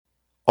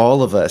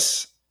all of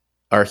us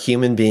are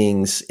human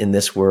beings in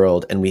this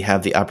world, and we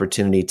have the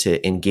opportunity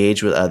to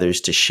engage with others,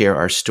 to share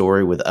our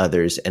story with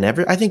others. And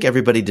I think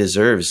everybody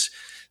deserves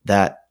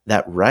that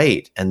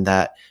right and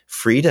that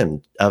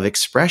freedom of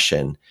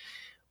expression.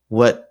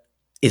 What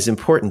is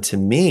important to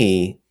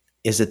me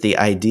is that the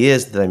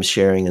ideas that I'm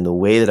sharing and the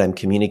way that I'm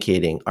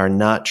communicating are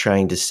not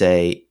trying to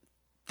say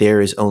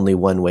there is only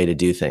one way to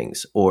do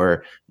things,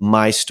 or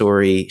my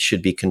story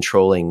should be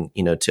controlling,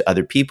 to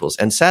other people's.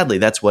 And sadly,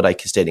 that's what I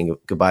Kissed Dating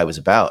Goodbye was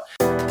about.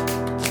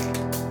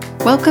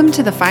 Welcome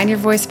to the Find Your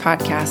Voice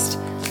podcast,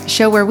 a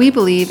show where we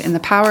believe in the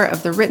power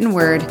of the written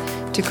word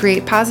to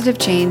create positive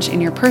change in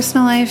your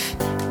personal life,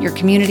 your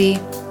community,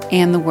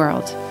 and the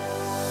world.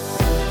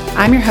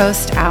 I'm your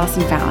host,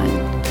 Allison Fallon.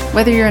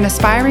 Whether you're an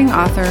aspiring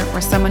author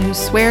or someone who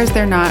swears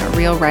they're not a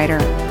real writer,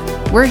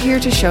 we're here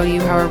to show you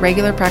how a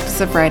regular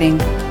practice of writing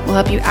will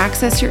help you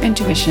access your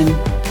intuition,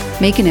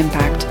 make an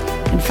impact,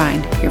 and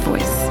find your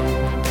voice.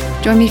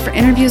 Join me for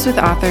interviews with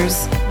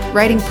authors,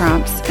 writing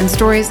prompts, and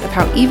stories of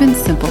how even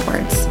simple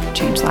words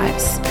change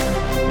lives.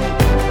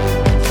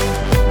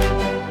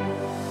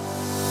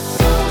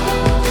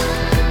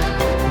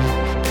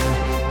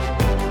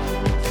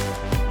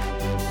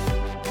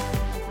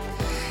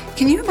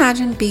 Can you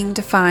imagine being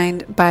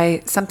defined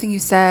by something you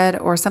said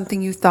or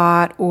something you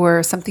thought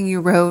or something you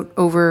wrote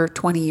over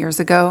 20 years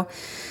ago?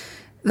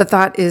 The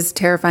thought is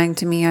terrifying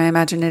to me. I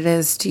imagine it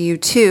is to you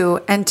too.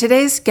 And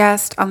today's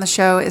guest on the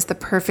show is the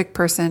perfect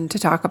person to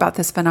talk about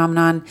this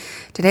phenomenon.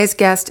 Today's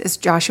guest is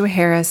Joshua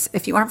Harris.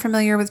 If you aren't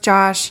familiar with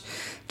Josh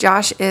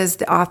is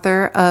the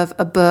author of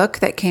a book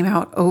that came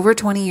out over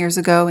 20 years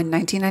ago in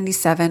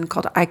 1997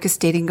 called I Kissed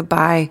Dating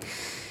Goodbye.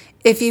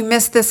 If you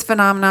missed this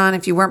phenomenon,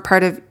 if you weren't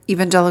part of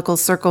evangelical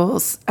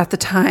circles at the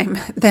time,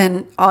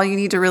 then all you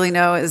need to really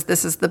know is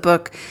this is the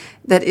book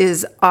that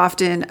is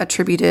often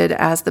attributed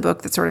as the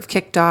book that sort of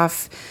kicked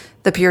off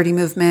the purity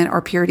movement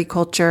or purity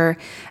culture.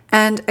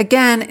 And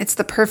again, it's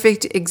the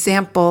perfect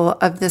example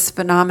of this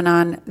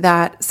phenomenon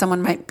that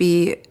someone might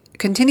be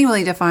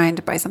continually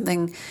defined by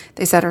something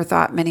they said or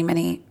thought many,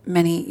 many,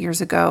 many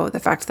years ago. The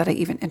fact that I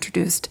even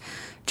introduced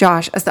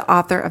Josh as the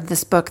author of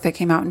this book that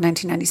came out in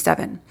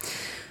 1997.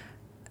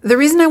 The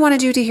reason I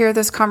wanted you to hear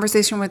this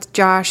conversation with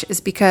Josh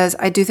is because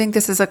I do think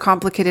this is a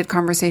complicated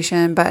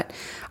conversation, but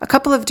a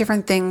couple of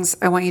different things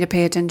I want you to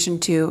pay attention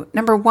to.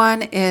 Number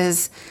one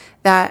is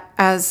that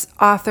as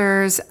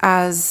authors,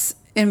 as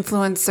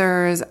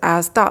influencers,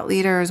 as thought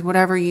leaders,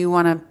 whatever you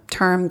want to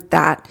term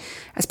that,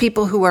 as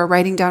people who are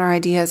writing down our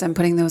ideas and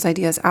putting those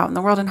ideas out in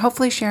the world and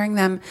hopefully sharing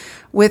them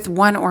with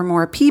one or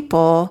more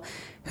people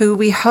who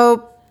we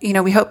hope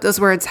those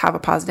words have a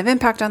positive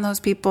impact on those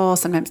people.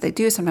 Sometimes they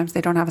do, sometimes they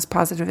don't have as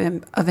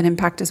positive of an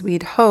impact as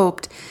we'd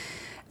hoped.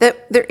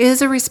 That there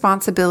is a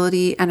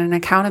responsibility and an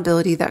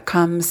accountability that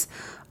comes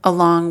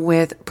along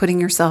with putting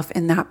yourself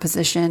in that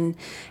position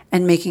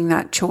and making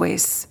that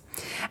choice.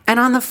 And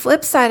on the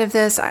flip side of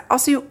this, I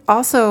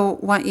also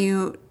want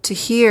you to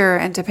hear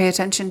and to pay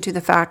attention to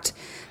the fact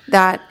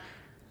that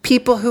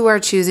people who are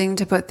choosing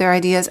to put their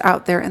ideas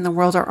out there in the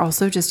world are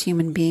also just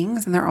human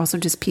beings, and they're also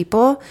just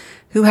people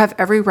who have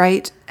every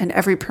right and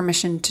every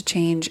permission to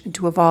change and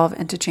to evolve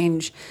and to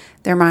change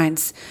their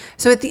minds.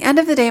 So at the end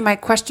of the day, my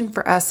question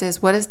for us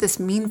is, what does this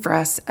mean for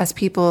us as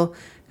people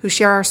who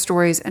share our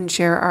stories and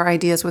share our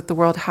ideas with the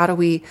world? How do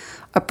we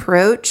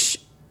approach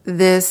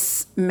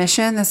this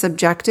mission, this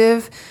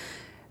objective,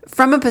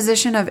 from a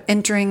position of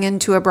entering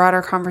into a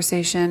broader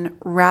conversation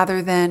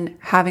rather than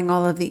having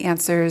all of the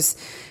answers?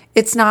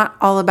 It's not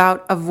all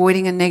about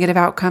avoiding a negative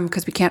outcome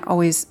because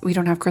we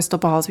don't have crystal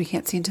balls. We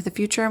can't see into the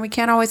future and we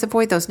can't always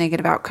avoid those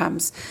negative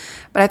outcomes.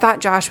 But I thought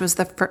Josh was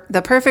the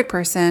perfect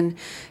person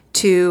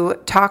to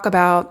talk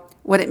about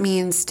what it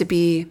means to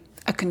be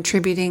a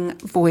contributing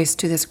voice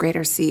to this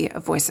greater sea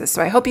of voices.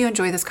 So I hope you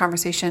enjoy this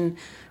conversation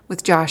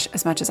with Josh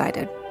as much as I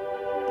did.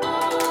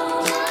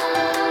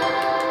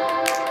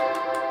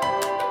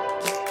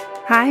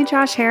 Hi,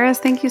 Josh Harris.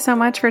 Thank you so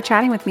much for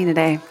chatting with me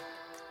today.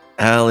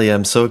 Allie,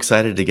 I'm so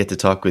excited to get to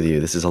talk with you.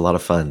 This is a lot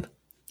of fun.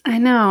 I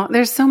know.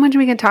 There's so much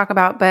we can talk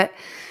about, but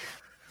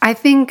I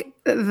think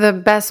the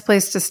best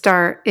place to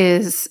start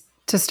is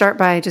to start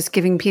by just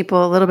giving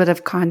people a little bit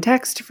of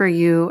context for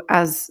you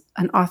as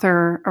an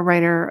author, a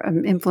writer,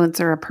 an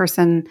influencer, a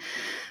person,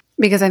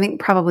 because I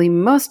think probably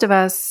most of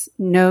us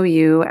know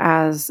you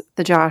as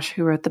the Josh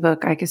who wrote the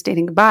book, I Kissed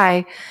Dating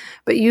Goodbye,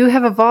 but you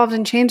have evolved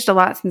and changed a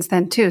lot since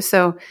then too.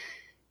 So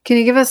can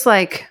you give us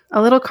like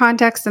a little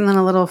context and then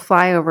a little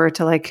flyover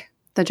to like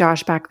the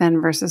Josh back then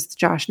versus the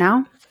Josh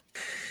now?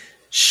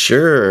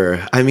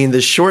 Sure. I mean,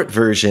 the short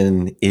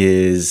version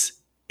is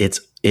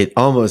it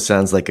almost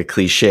sounds like a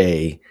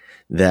cliche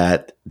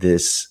that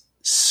this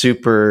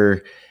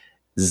super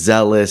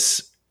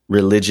zealous,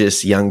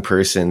 religious young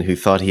person who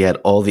thought he had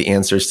all the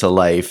answers to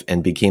life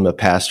and became a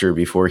pastor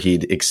before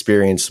he'd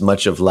experienced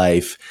much of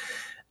life,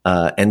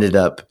 ended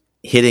up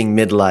hitting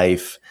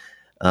midlife,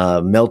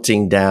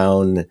 melting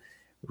down,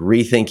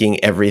 rethinking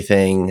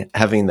everything,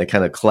 having the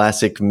kind of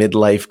classic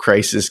midlife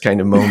crisis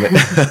kind of moment.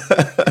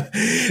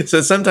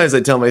 So sometimes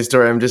I tell my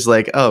story, I'm just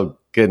like, oh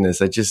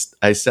goodness,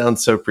 I sound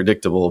so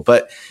predictable.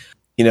 But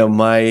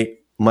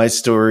my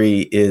story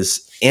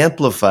is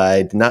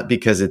amplified, not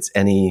because it's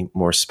any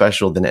more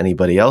special than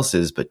anybody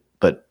else's,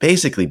 but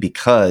basically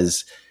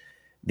because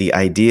the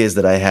ideas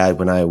that I had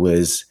when I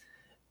was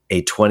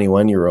a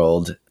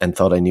 21-year-old and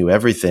thought I knew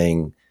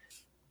everything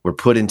were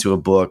put into a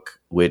book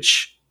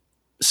which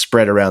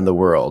spread around the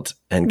world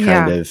and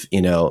kind of,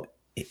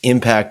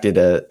 impacted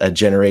a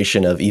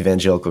generation of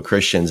evangelical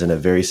Christians in a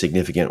very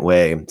significant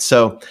way.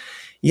 So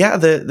yeah,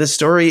 the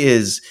story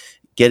is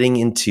getting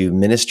into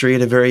ministry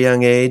at a very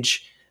young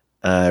age,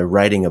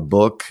 writing a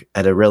book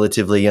at a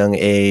relatively young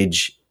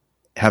age,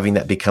 having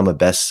that become a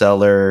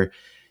bestseller,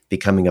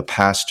 becoming a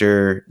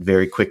pastor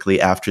very quickly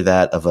after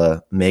that of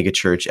a mega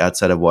church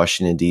outside of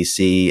Washington,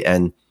 D.C.,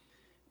 and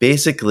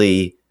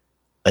basically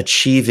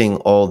achieving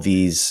all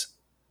these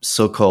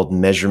so-called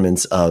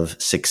measurements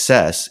of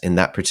success in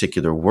that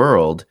particular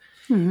world.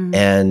 Mm-hmm.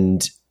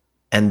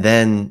 And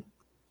then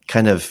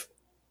kind of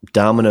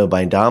domino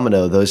by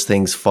domino, those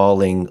things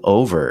falling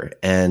over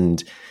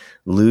and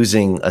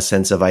losing a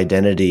sense of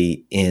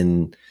identity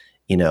in,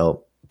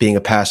 being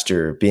a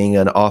pastor, being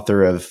an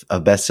author of a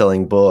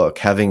best-selling book,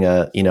 having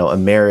a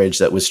marriage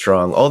that was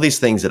strong. All these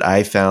things that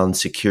I found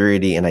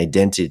security and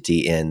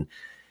identity in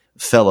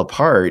fell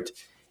apart.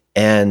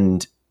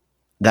 And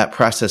that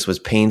process was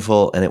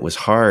painful and it was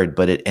hard,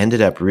 but it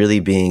ended up really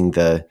being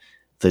the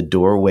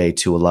doorway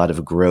to a lot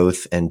of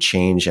growth and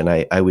change. And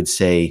I would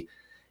say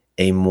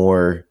a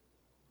more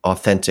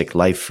authentic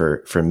life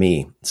for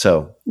me.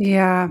 So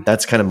yeah,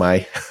 that's kind of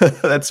my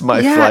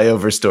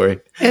flyover story.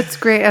 It's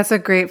great. That's a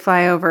great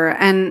flyover.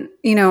 And,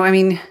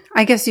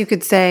 I guess you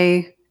could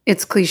say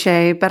it's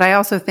cliche, but I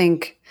also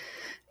think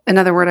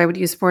another word I would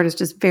use for it is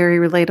just very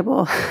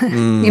relatable.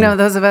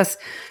 Those of us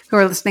who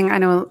are listening, I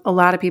know a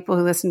lot of people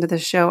who listen to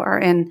this show are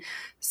in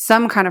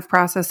some kind of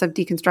process of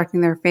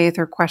deconstructing their faith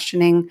or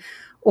questioning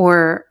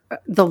or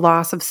the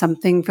loss of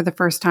something for the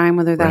first time,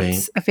 whether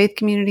that's a faith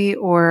community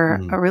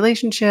or a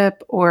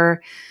relationship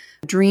or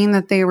a dream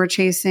that they were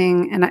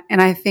chasing.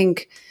 And I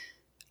think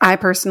I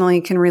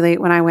personally can relate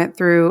when I went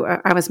through,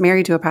 I was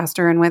married to a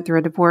pastor and went through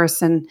a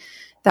divorce, and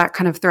that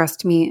kind of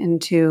thrust me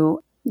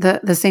into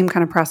the same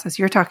kind of process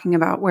you're talking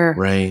about,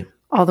 where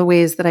all the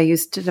ways that I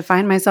used to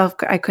define myself,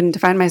 I couldn't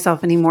define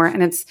myself anymore.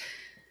 And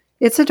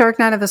it's a dark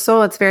night of the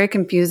soul. It's very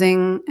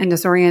confusing and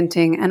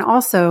disorienting. And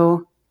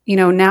also,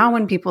 now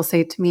when people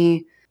say to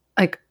me,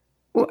 like,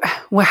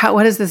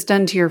 what has this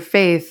done to your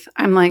faith?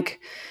 I'm like,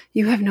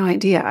 you have no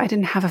idea. I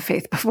didn't have a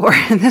faith before.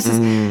 And this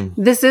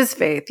is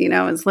faith,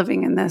 it's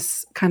living in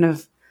this kind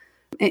of.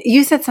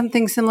 You said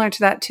something similar to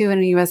that too in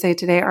a USA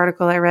Today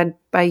article I read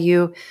by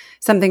you,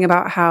 something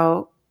about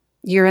how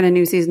you're in a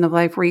new season of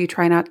life where you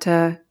try not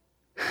to,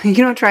 you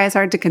don't try as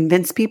hard to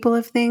convince people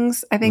of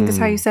things, I think is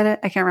how you said it.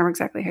 I can't remember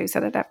exactly how you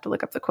said it. I have to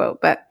look up the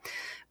quote, but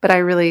I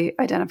really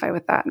identify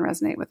with that and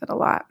resonate with it a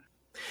lot.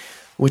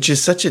 Which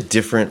is such a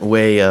different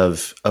way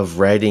of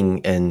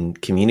writing and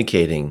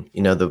communicating.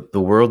 The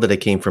world that I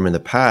came from in the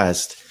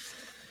past,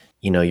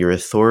 your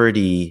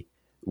authority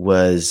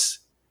was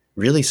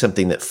really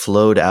something that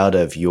flowed out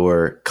of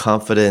your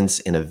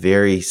confidence in a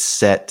very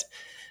set,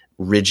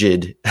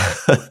 rigid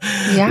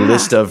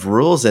list of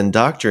rules and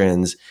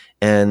doctrines.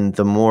 And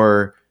the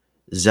more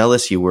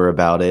zealous you were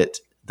about it,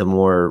 the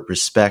more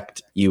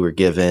respect you were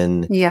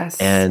given. Yes.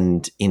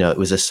 And, it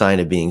was a sign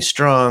of being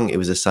strong. It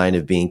was a sign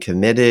of being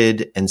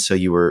committed. And so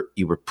you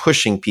were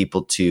pushing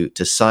people to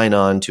sign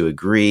on, to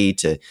agree,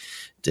 to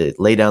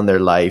lay down their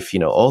life,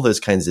 all those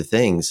kinds of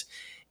things.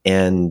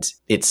 And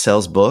it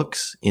sells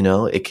books,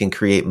 it can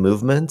create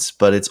movements,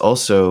 but it's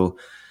also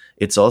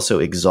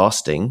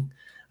exhausting,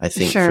 I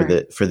think,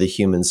 for the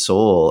human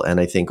soul. And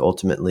I think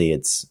ultimately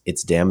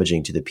it's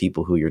damaging to the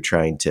people who you're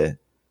trying to,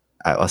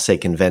 I'll say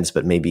convince,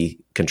 but maybe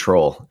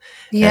control.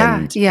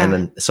 And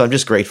then, so I'm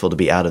just grateful to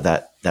be out of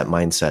that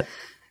mindset.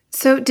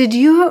 So did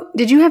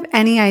you have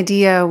any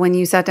idea when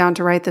you sat down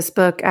to write this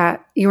book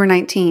you were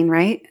 19,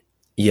 right?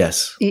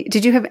 Yes.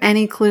 Did you have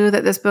any clue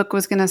that this book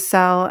was going to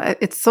sell?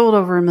 It's sold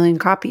over 1 million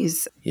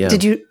copies. Yeah.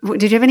 Did you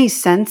have any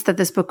sense that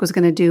this book was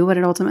going to do what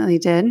it ultimately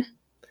did?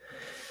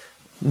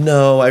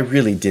 No, I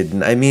really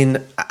didn't. I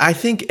mean, I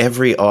think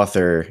every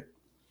author,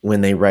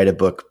 when they write a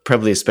book,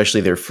 probably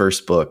especially their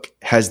first book,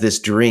 has this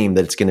dream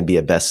that it's going to be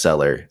a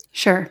bestseller.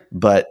 Sure.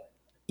 But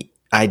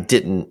I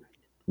didn't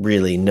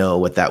really know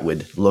what that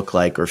would look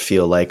like or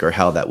feel like or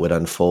how that would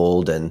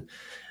unfold. And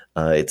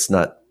it's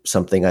not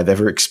something I've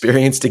ever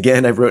experienced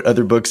again. I wrote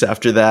other books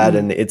after that.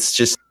 And it's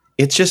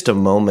just a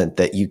moment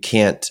that you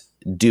can't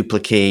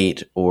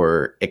duplicate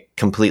or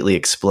completely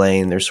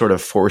explain. There's sort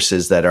of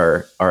forces that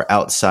are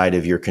outside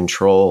of your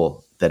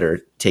control that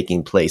are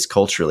taking place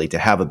culturally to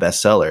have a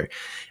bestseller.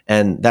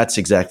 And that's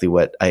exactly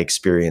what I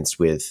experienced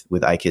with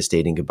I Kissed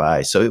Dating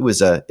Goodbye. So it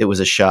was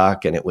a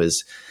shock, and it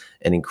was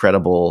an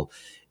incredible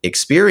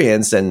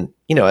experience. And,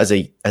 as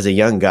a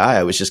young guy,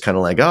 I was just kind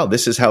of like, oh,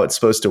 this is how it's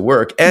supposed to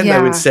work. And Yeah.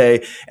 I would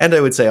say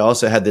I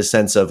also had this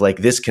sense of like,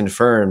 this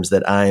confirms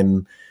that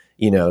I'm,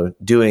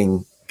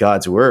 doing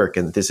God's work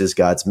and this is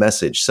God's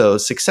message. So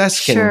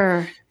success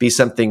can be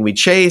something we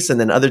chase. And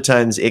then other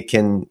times it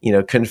can,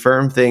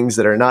 confirm things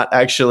that are not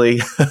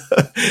actually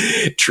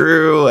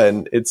true.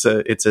 And it's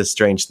a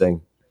strange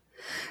thing.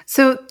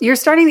 So you're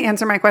starting to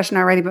answer my question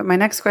already, but my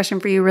next question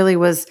for you really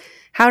was,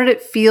 how did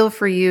it feel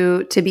for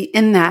you to be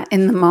in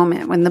the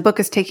moment when the book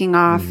is taking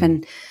off? Mm-hmm.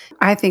 And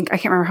I can't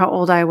remember how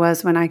old I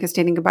was when I Kissed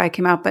Dating Goodbye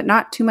came out, but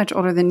not too much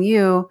older than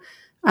you,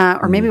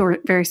 or maybe we're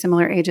very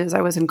similar ages.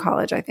 I was in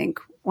college, I think,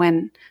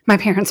 when my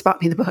parents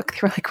bought me the book. They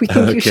were like, we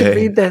think you should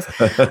read this.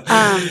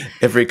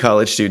 Every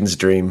college student's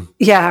dream.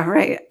 Yeah,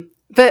 right.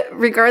 But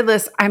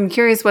regardless, I'm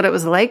curious what it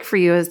was like for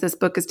you as this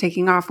book is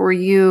taking off. Were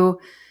you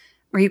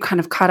kind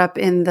of caught up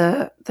in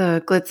the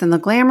glitz and the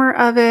glamour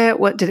of it?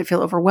 What did it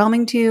feel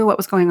overwhelming to you? What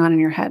was going on in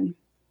your head?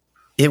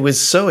 It was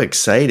so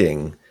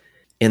exciting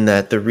in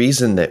that the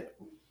reason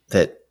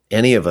that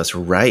any of us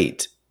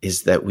write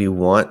is that we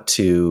want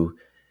to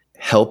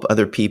help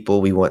other people.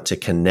 We want to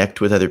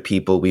connect with other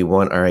people. We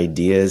want our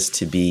ideas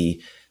to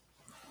be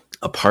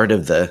a part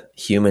of the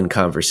human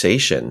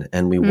conversation.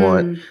 And we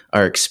want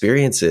our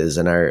experiences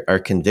and our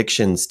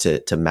convictions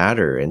to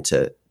matter and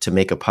to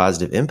make a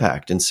positive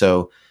impact. And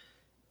so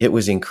it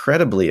was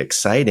incredibly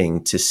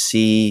exciting to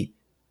see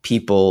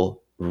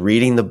people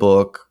reading the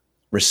book,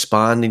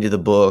 responding to the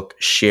book,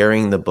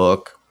 sharing the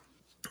book.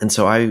 And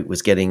so I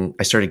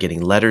started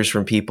getting letters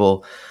from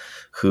people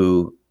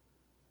who,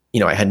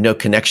 I had no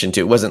connection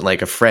to. It wasn't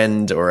like a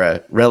friend or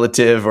a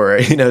relative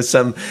or,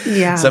 some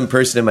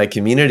person in my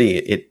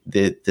community.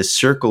 The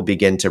circle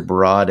began to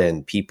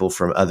broaden. People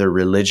from other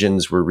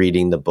religions were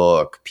reading the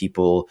book.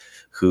 People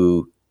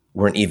who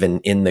weren't even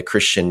in the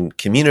Christian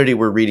community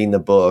were reading the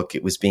book.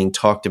 It was being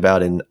talked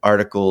about in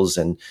articles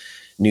and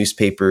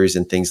newspapers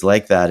and things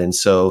like that. And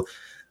so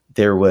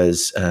there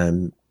was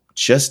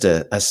just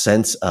a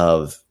sense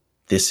of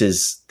this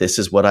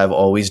is what I've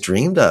always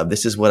dreamed of.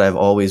 This is what I've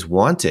always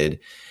wanted.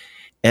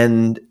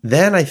 And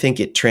then I think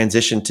it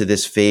transitioned to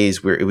this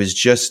phase where it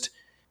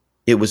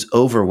was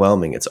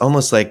overwhelming. It's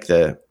almost like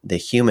the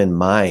human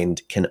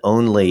mind can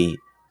only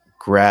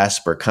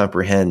grasp or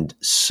comprehend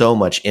so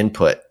much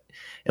input.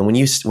 And when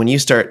you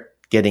start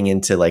getting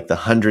into like the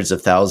hundreds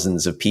of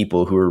thousands of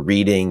people who are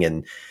reading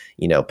and,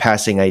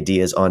 passing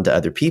ideas on to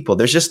other people,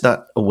 there's just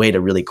not a way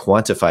to really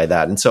quantify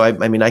that. And so,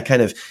 I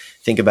kind of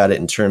think about it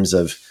in terms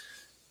of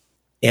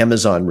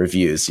Amazon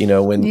reviews,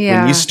 when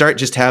you start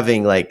just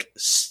having like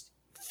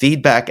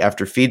feedback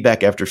after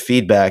feedback after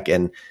feedback,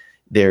 and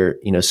there,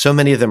 so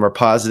many of them are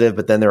positive,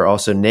 but then there are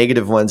also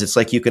negative ones. It's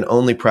like you can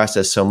only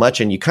process so much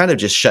and you kind of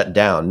just shut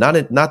down. Not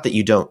that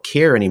you don't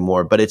care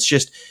anymore, but it's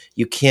just,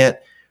 you can't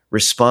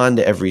respond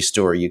to every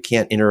story. You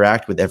can't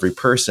interact with every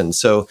person.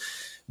 So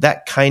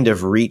that kind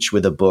of reach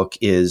with a book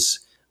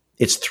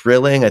it's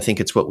thrilling. I think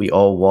it's what we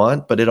all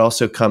want, but it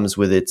also comes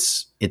with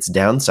its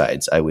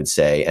downsides, I would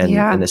say.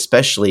 And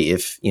especially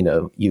if,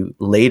 you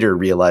later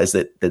realize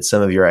that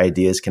some of your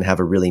ideas can have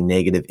a really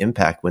negative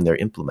impact when they're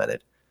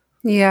implemented.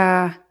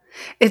 Yeah.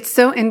 It's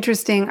so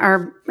interesting.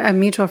 A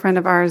mutual friend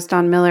of ours,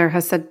 Don Miller,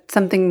 has said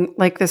something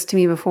like this to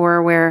me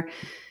before where,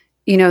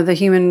 the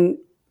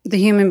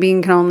human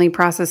being can only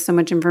process so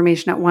much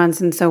information at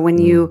once. And so when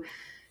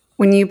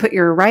you put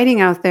your writing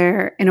out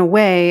there, in a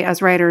way,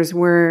 as writers,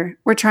 we're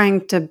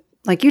trying to,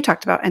 like you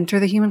talked about, enter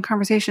the human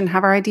conversation,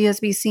 have our ideas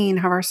be seen,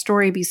 have our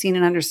story be seen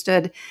and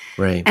understood.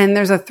 Right. And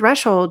there's a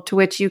threshold to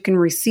which you can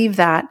receive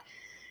that.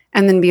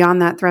 And then beyond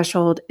that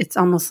threshold, it's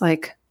almost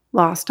like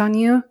lost on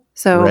you.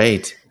 So,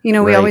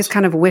 we always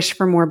kind of wish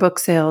for more book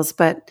sales.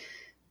 But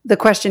the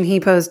question he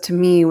posed to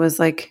me was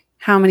like,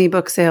 how many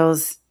book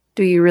sales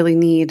do you really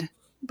need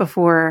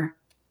before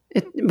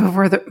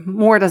the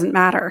more doesn't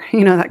matter,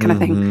 that kind of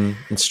thing.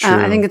 It's true.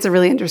 I think it's a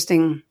really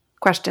interesting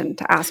question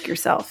to ask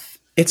yourself.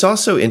 It's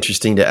also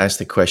interesting to ask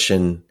the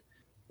question,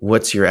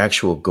 what's your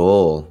actual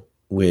goal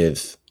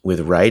with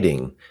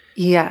writing?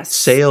 Yes.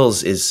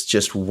 Sales is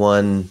just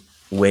one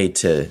way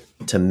to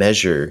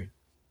measure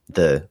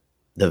the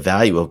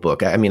value of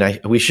book.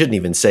 We shouldn't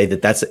even say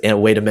that that's a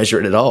way to measure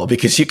it at all,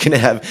 because you could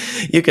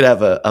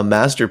have a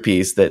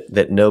masterpiece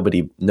that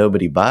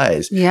nobody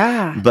buys.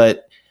 Yeah.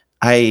 But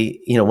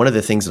one of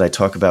the things that I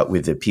talk about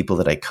with the people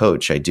that I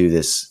coach, I do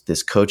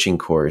this coaching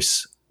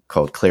course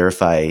called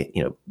Clarify,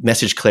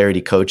 message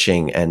clarity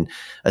coaching. And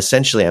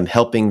essentially I'm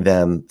helping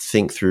them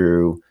think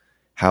through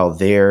how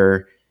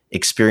their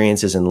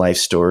experiences and life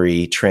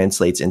story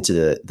translates into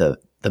the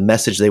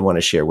message they want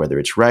to share, whether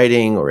it's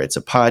writing or it's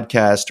a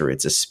podcast or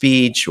it's a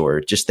speech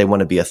or just they want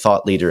to be a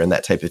thought leader and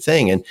that type of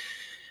thing. And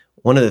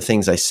one of the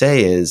things I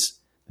say is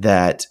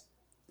that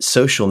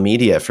social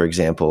media, for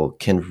example,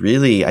 can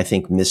really, I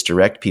think,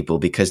 misdirect people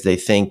because they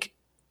think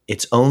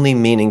it's only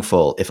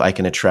meaningful if I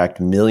can attract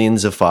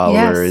millions of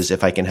followers,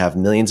 if I can have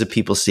millions of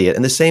people see it.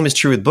 And the same is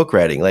true with book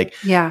writing.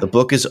 The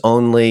book is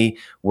only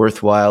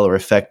worthwhile or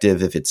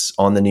effective if it's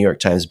on the New York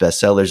Times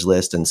bestsellers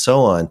list and so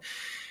on.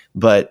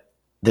 But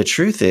the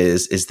truth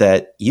is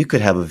that you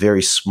could have a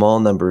very small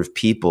number of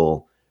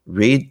people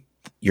read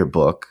your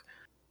book,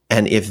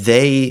 and if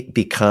they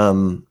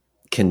become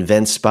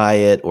convinced by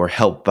it or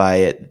helped by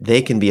it,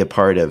 they can be a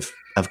part of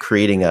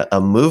creating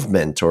a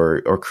movement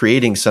or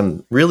creating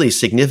some really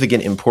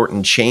significant,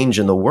 important change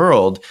in the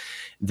world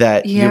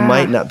that you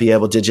might not be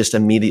able to just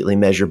immediately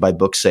measure by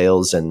book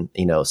sales and,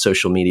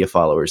 social media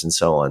followers and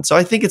so on. So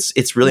I think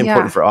it's really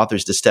important for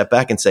authors to step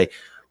back and say,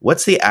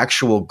 what's the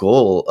actual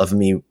goal of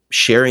me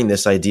sharing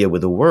this idea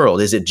with the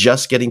world? Is it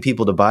just getting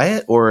people to buy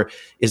it, or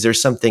is there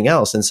something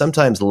else? And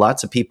sometimes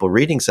lots of people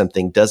reading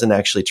something doesn't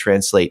actually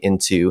translate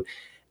into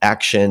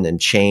action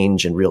and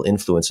change and real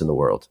influence in the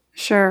world.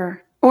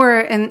 Sure.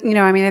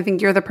 I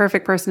think you're the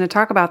perfect person to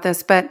talk about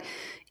this, but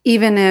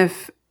even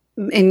if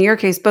in your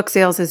case, book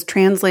sales is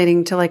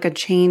translating to like a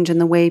change in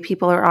the way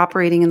people are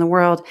operating in the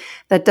world,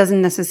 that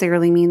doesn't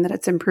necessarily mean that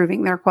it's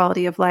improving their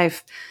quality of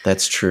life.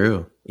 That's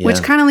true. Yeah.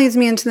 Which kind of leads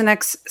me into the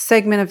next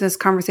segment of this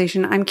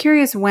conversation. I'm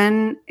curious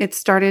when it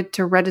started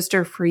to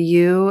register for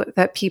you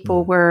that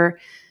people were,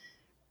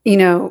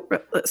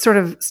 sort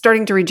of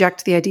starting to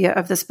reject the idea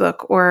of this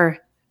book or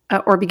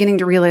beginning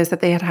to realize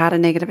that they had a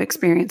negative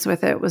experience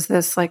with it. Was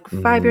this like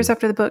 5 years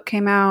after the book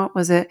came out?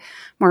 Was it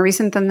more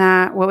recent than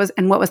that? What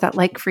was that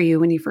like for you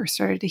when you first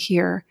started to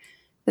hear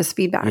this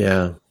feedback?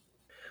 Yeah.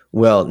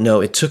 Well, no,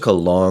 it took a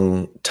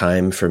long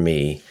time for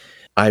me.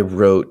 I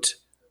wrote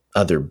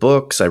other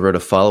books. I wrote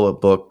a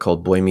follow-up book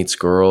called Boy Meets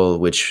Girl,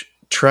 which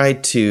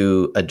tried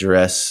to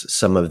address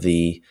some of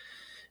the,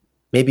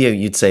 maybe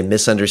you'd say,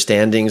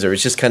 misunderstandings, or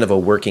it's just kind of a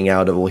working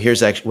out of, well,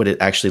 here's actually what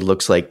it actually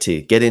looks like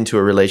to get into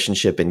a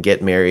relationship and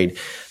get married.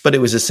 But it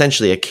was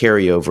essentially a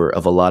carryover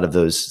of a lot of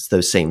those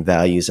same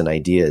values and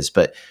ideas.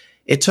 But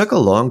it took a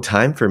long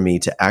time for me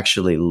to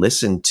actually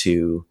listen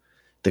to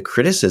the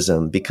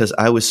criticism because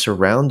I was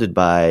surrounded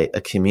by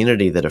a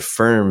community that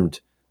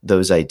affirmed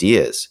those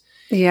ideas.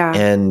 Yeah.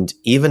 And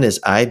even as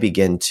I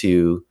began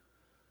to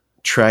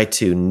try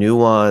to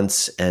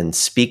nuance and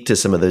speak to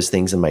some of those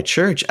things in my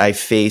church, I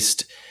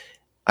faced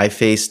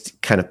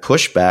kind of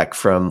pushback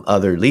from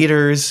other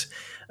leaders.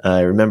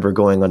 I remember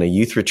going on a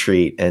youth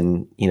retreat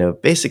and,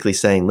 basically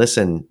saying,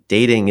 listen,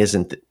 dating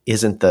isn't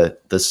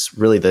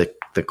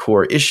the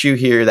core issue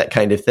here, that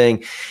kind of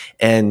thing.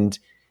 And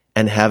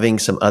having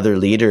some other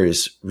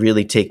leaders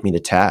really take me to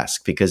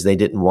task because they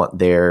didn't want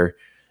their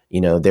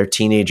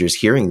teenagers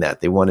hearing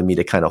that. They wanted me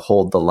to kind of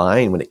hold the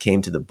line when it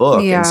came to the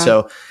book. Yeah. And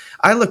so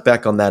I look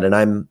back on that and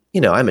I'm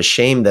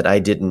ashamed that I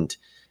didn't,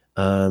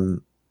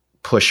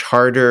 push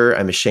harder.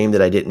 I'm ashamed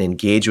that I didn't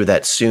engage with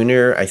that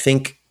sooner. I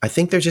think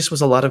there just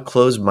was a lot of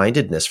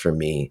closed-mindedness for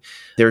me.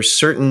 There's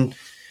certain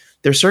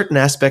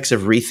aspects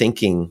of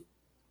rethinking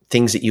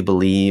things that you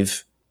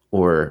believe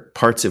or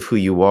parts of who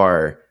you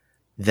are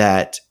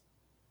that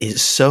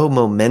is so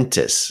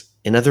momentous.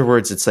 In other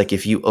words, it's like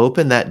if you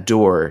open that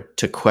door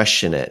to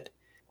question it,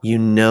 you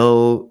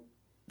know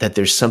that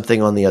there's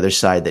something on the other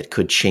side that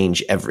could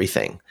change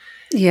everything.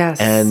 Yes.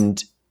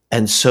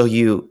 And so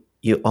you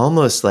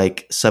almost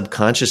like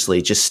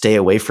subconsciously just stay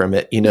away from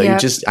it.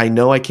 Yep. I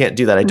know I can't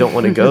do that. I don't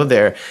want to go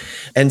there.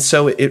 And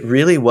so it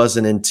really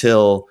wasn't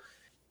until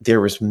there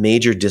was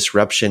major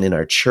disruption in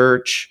our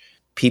church,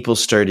 people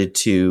started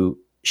to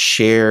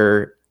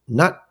share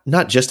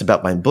not just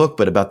about my book,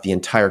 but about the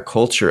entire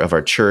culture of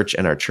our church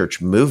and our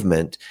church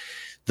movement.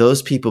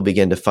 Those people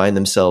began to find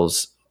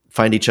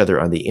each other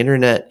on the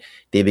internet.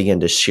 They began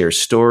to share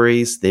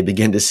stories. They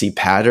began to see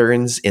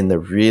patterns in the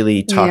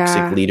really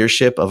toxic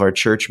leadership of our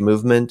church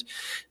movement,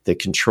 the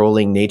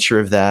controlling nature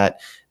of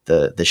that,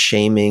 the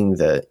shaming,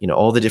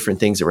 all the different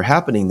things that were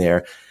happening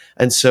there.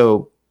 And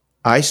so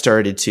I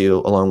started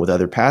to, along with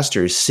other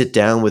pastors, sit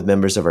down with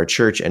members of our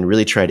church and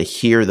really try to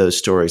hear those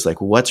stories,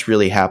 like what's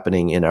really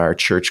happening in our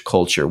church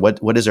culture?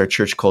 What is our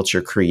church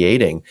culture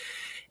creating?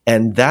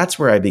 And that's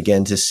where I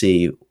began to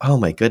see, oh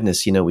my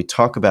goodness, we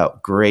talk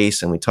about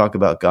grace and we talk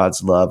about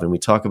God's love and we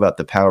talk about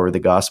the power of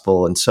the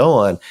gospel and so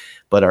on.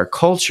 But our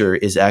culture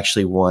is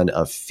actually one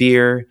of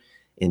fear,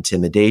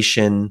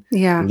 intimidation,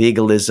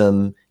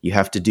 legalism. You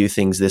have to do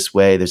things this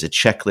way. There's a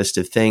checklist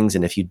of things.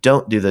 And if you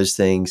don't do those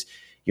things,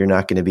 you're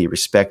not going to be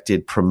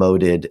respected,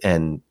 promoted,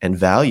 and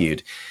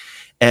valued.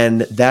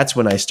 And that's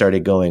when I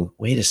started going,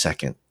 wait a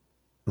second.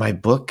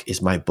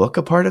 Is my book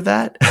a part of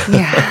that?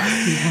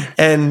 Yeah.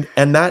 And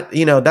that,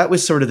 that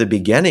was sort of the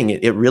beginning.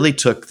 It really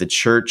took the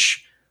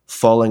church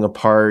falling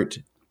apart,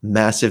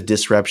 massive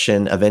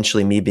disruption,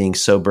 eventually me being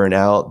so burnt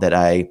out that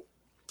I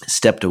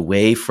stepped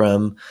away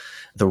from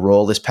the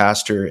role as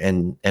pastor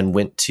and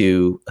went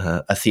to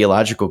a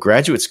theological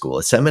graduate school,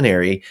 a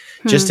seminary,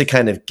 just to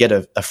kind of get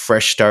a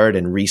fresh start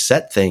and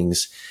reset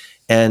things.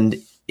 And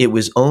it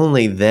was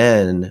only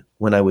then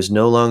when I was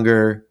no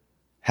longer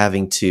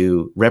having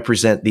to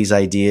represent these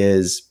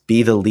ideas,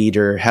 be the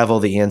leader, have all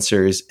the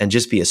answers, and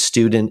just be a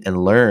student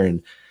and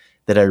learn,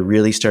 that I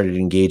really started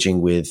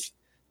engaging with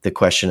the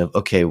question of,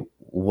 okay,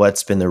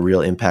 what's been the real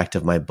impact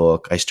of my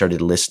book? I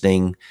started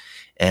listening,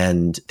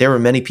 and there were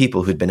many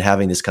people who'd been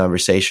having this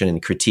conversation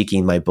and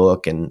critiquing my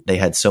book, and they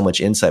had so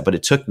much insight, but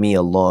it took me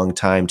a long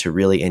time to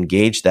really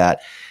engage that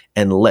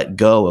and let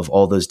go of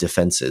all those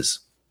defenses.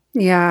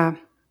 Yeah.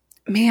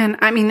 Man,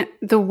 I mean,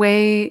 the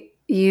way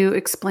you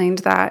explained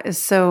that is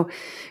so,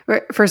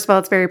 first of all,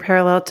 it's very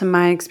parallel to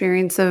my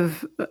experience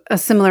of a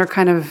similar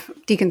kind of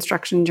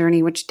deconstruction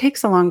journey, which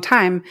takes a long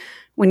time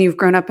when you've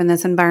grown up in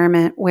this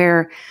environment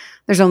where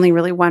there's only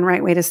really one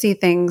right way to see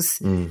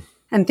things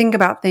and think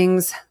about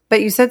things.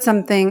 But you said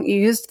something, you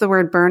used the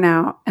word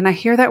burnout, and I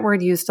hear that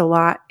word used a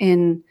lot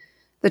in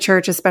the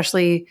church,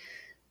 especially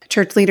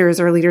church leaders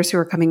or leaders who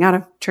are coming out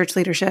of church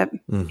leadership.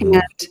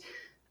 And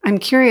I'm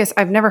curious,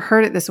 I've never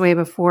heard it this way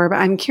before, but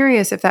I'm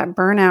curious if that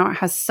burnout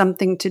has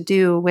something to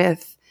do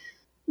with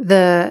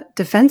the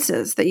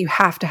defenses that you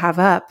have to have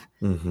up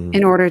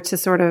in order to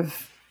sort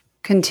of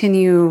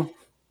continue.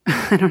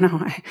 I don't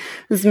know,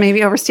 this may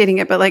be overstating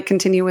it, but like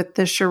continue with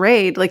the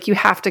charade. Like you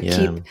have to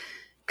keep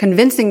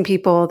convincing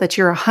people that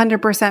you're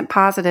 100%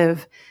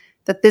 positive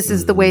that this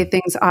is the way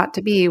things ought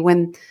to be,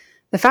 when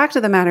the fact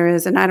of the matter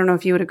is, and I don't know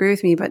if you would agree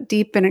with me, but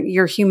deep in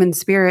your human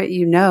spirit,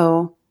 you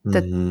know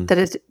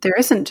that there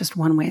isn't just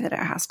one way that it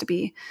has to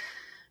be.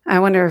 I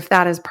wonder if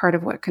that is part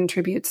of what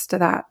contributes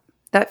to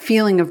that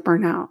feeling of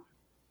burnout.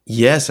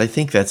 Yes, I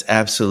think that's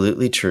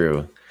absolutely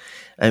true.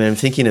 I mean, I'm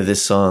thinking of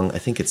this song, I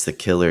think it's The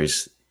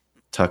Killers,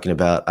 talking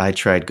about, I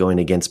tried going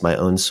against my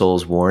own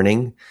soul's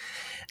warning.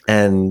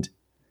 And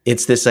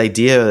it's this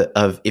idea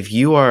of, if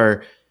you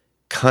are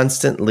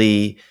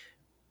constantly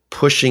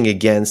pushing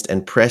against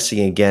and pressing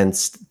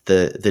against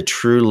the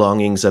true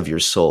longings of your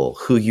soul,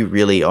 who you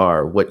really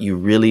are, what you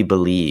really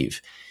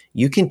believe,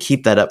 you can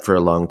keep that up for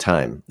a long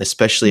time,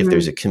 especially if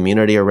there's a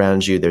community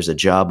around you, there's a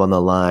job on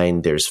the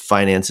line, there's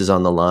finances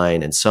on the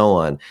line, and so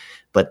on.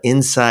 But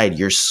inside,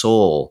 your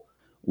soul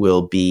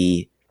will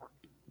be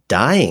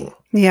dying,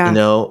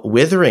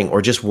 withering,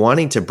 or just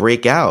wanting to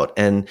break out.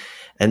 And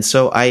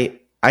so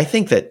I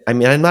think that, I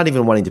mean, I'm not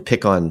even wanting to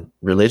pick on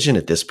religion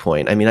at this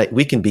point. I mean,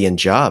 we can be in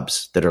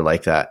jobs that are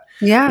like that.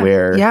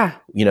 Where,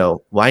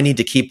 well, I need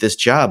to keep this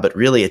job, but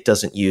really it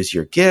doesn't use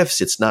your gifts.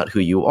 It's not who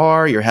you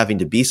are. You're having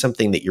to be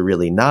something that you're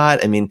really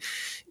not. I mean,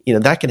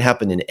 that can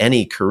happen in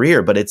any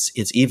career, but it's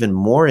even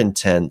more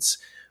intense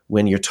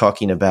when you're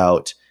talking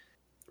about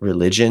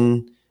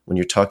religion, when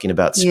you're talking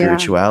about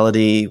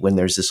spirituality, when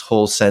there's this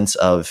whole sense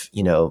of,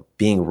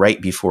 being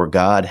right before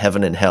God,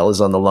 heaven and hell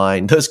is on the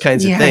line, those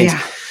kinds of things.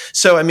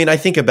 So, I mean, I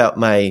think about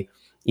my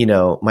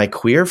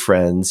queer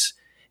friends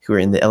who are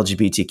in the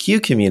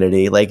LGBTQ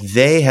community, like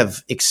they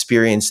have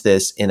experienced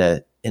this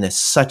in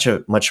such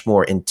a much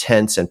more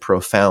intense and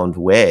profound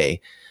way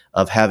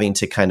of having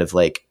to kind of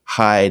like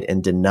hide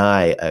and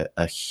deny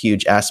a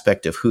huge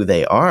aspect of who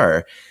they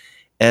are.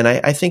 And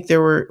I think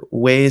there were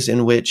ways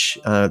in which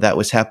that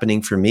was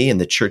happening for me in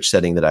the church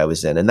setting that I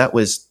was in. And that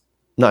was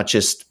not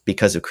just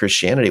because of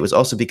Christianity, it was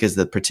also because of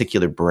the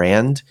particular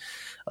brand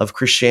of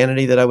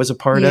Christianity that I was a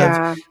part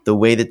of, the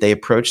way that they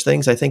approach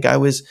things. I think I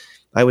was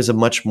a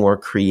much more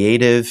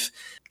creative,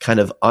 kind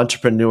of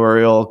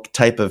entrepreneurial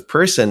type of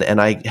person. And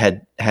I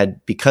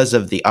had because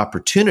of the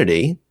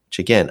opportunity, which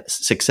again,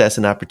 success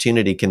and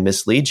opportunity can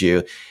mislead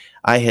you,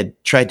 I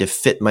had tried to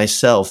fit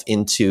myself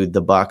into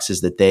the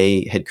boxes that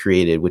they had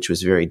created, which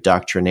was very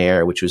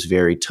doctrinaire, which was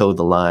very toe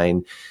the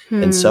line,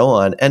 and so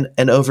on. And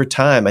over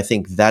time, I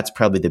think that's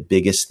probably the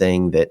biggest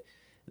thing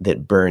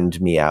that burned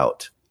me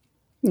out.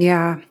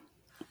 Yeah.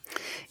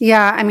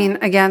 Yeah. I mean,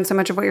 again, so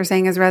much of what you're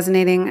saying is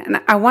resonating.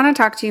 And I want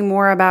to talk to you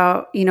more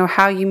about,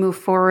 how you move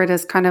forward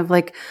as kind of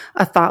like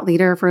a thought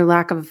leader, for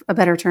lack of a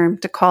better term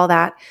to call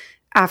that,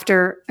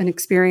 after an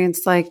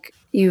experience like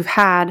you've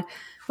had.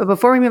 But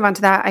before we move on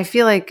to that, I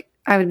feel like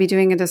I would be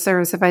doing a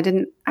disservice if I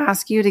didn't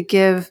ask you to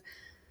give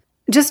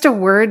just a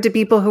word to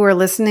people who are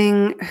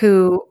listening,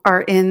 who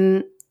are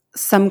in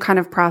some kind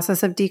of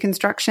process of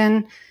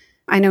deconstruction.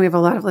 I know we have a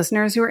lot of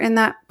listeners who are in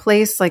that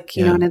place, like,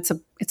 and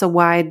there's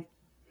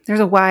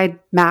a wide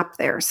map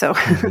there. So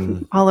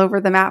all over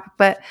the map.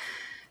 But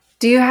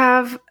do you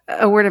have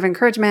a word of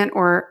encouragement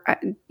or,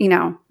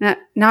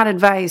 not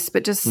advice,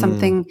 but just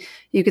something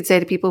you could say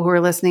to people who are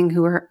listening,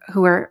 who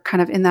are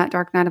kind of in that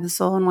dark night of the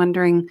soul and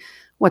wondering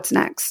what's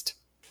next?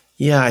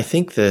 Yeah, I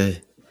think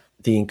the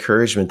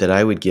encouragement that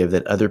I would give,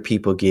 that other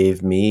people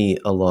gave me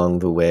along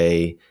the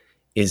way,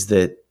 is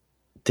that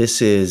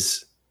this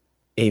is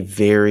a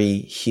very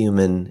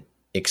human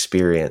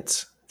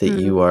experience that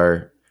you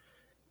are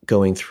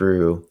going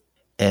through.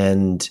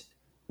 And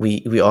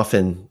we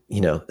often,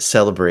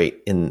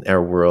 celebrate in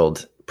our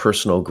world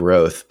personal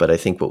growth, but I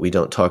think what we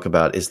don't talk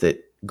about is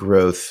that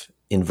growth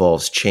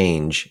involves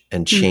change,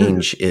 and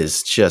change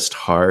is just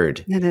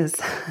hard. It is.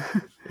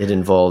 It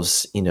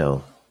involves,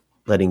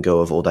 letting go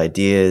of old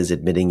ideas,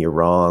 admitting you're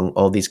wrong,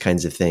 all these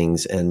kinds of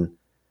things. And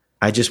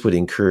I just would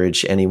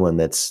encourage anyone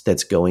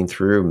that's going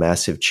through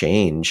massive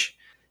change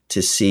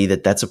to see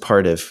that that's a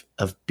part of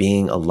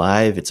being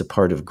alive. It's a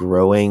part of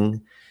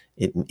growing.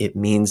 It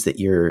means that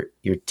you're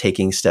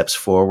taking steps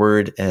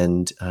forward,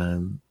 and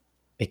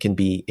it can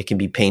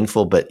be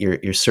painful, but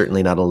you're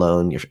certainly not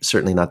alone. You're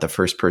certainly not the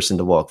first person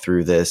to walk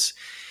through this.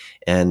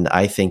 And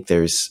I think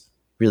there's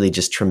really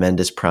just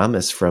tremendous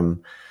promise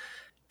from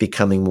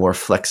becoming more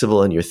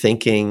flexible in your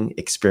thinking,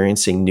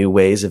 experiencing new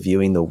ways of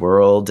viewing the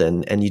world.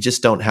 And you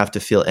just don't have to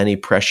feel any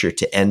pressure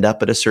to end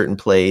up at a certain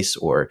place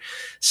or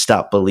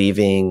stop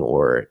believing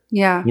or,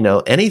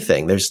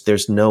 anything.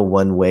 There's no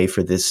one way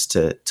for this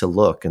to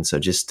look. And so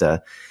just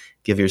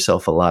give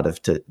yourself a lot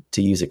of, to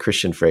use a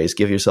Christian phrase,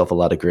 give yourself a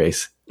lot of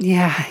grace.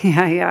 Yeah.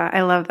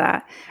 I love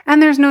that.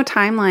 And there's no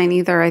timeline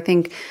either. I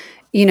think,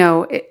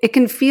 it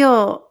can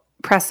feel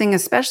pressing,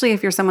 especially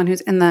if you're someone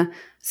who's in the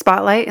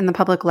spotlight, in the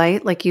public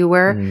light, like you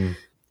were.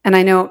 And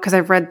I know, because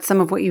I've read some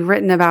of what you've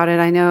written about it,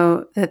 I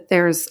know that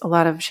there's a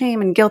lot of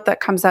shame and guilt that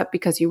comes up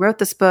because you wrote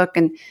this book,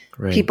 and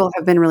people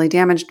have been really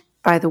damaged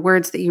by the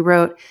words that you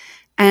wrote.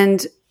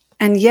 And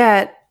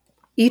yet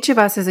each of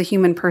us is a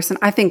human person.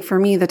 I think for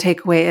me, the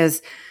takeaway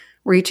is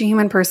we're each a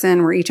human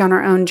person. We're each on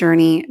our own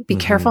journey. Be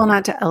careful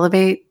not to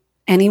elevate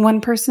any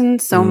one person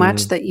so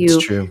much that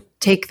you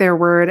take their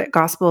word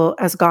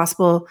as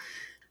gospel.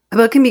 A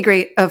book can be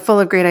great,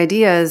 full of great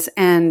ideas,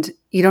 and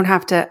you don't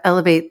have to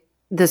elevate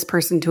this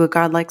person to a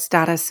godlike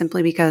status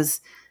simply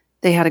because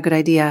they had a good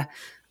idea.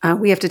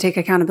 We have to take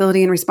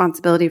accountability and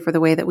responsibility for the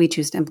way that we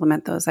choose to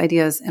implement those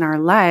ideas in our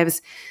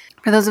lives.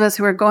 For those of us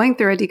who are going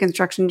through a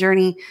deconstruction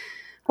journey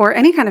or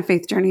any kind of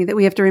faith journey, that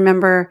we have to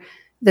remember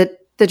that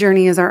the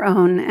journey is our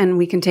own and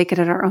we can take it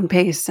at our own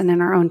pace and in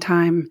our own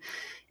time.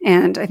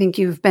 And I think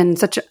you've been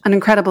such an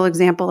incredible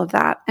example of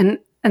that. And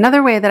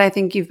another way that I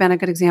think you've been a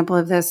good example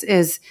of this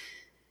is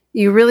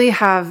you really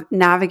have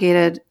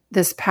navigated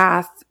this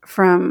path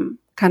from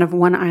kind of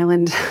one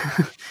island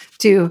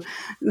to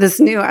this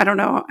new, I don't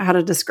know how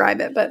to describe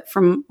it, but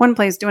from one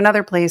place to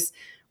another place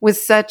with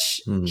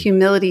such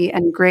humility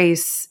and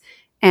grace.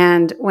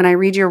 And when I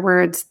read your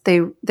words,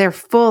 they're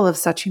full of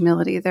such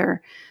humility.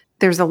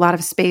 There's a lot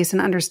of space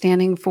and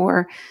understanding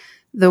for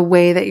the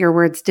way that your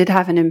words did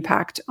have an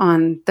impact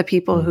on the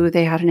people who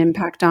they had an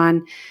impact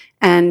on.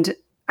 And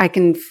I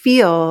can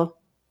feel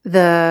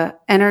the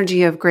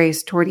energy of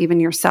grace toward even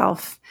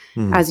yourself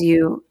as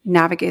you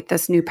navigate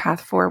this new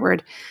path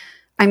forward.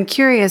 I'm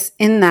curious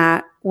in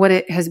that what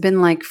it has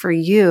been like for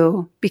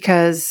you,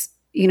 because,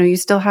 you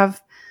still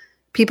have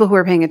people who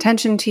are paying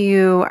attention to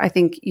you. I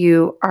think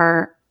you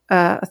are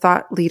a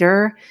thought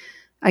leader,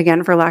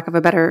 again, for lack of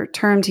a better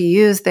term to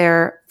use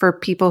there, for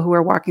people who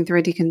are walking through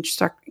a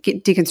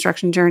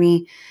deconstruction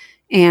journey.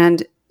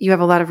 And you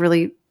have a lot of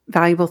really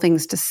valuable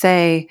things to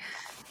say,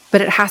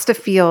 but it has to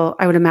feel,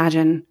 I would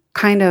imagine,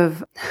 kind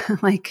of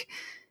like,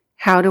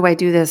 how do I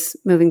do this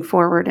moving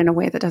forward in a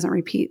way that doesn't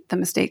repeat the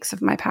mistakes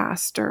of my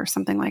past or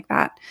something like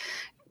that?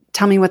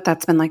 Tell me what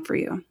that's been like for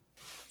you.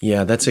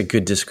 Yeah, that's a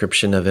good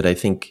description of it. I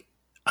think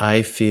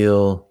I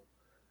feel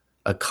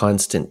a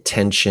constant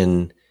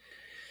tension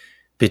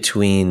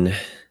between,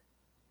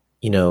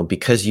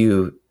 because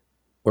you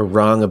were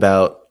wrong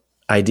about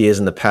ideas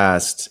in the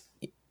past,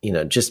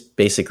 just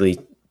basically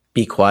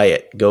be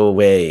quiet, go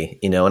away,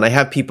 and I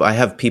have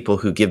people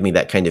who give me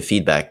that kind of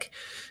feedback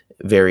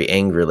very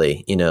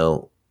angrily,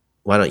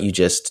 why don't you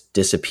just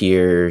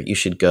disappear? You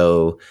should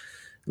go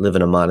live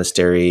in a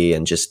monastery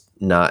and just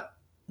not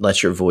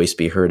let your voice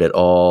be heard at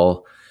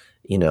all.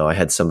 I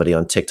had somebody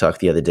on TikTok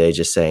the other day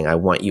just saying, I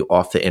want you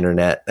off the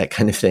internet, that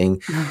kind of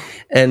thing.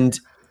 And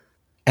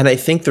I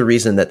think the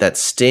reason that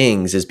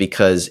stings is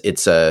because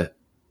it's a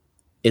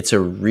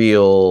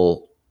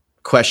real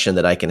question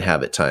that I can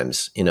have at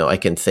times. I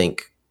can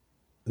think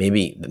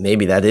maybe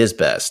that is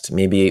best.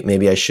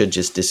 Maybe I should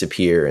just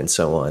disappear and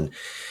so on.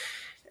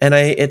 And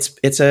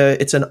it's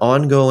an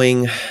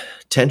ongoing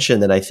tension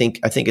that I think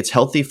it's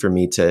healthy for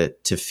me to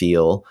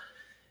feel,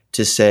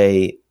 to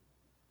say,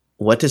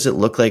 what does it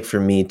look like for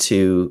me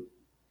to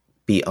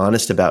be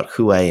honest about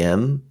who I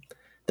am?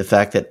 The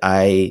fact that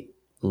I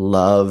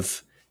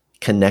love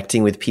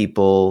connecting with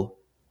people,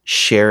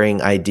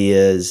 sharing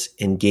ideas,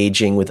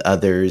 engaging with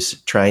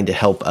others, trying to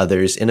help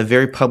others in a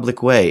very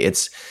public way.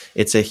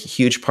 It's a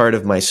huge part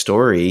of my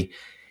story.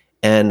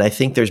 And I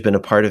think there's been a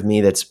part of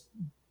me that's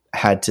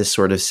had to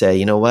sort of say,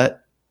 you know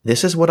what,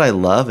 this is what I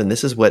love and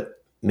this is what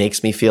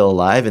makes me feel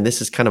alive. And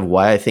this is kind of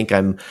why I think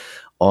I'm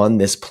on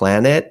this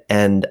planet.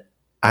 And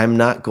I'm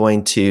not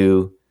going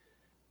to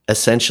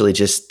essentially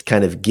just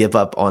kind of give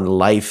up on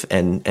life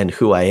and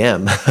who I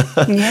am.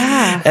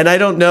 Yeah. And I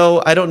don't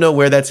know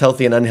where that's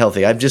healthy and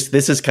unhealthy.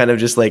 This is kind of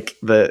just like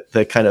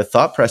the kind of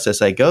thought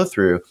process I go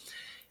through.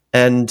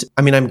 And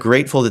I mean, I'm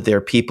grateful that there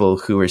are people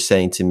who are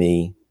saying to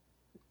me,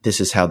 this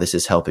is how this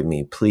is helping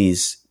me.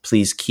 Please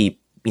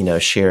keep,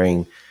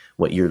 sharing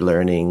what you're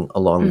learning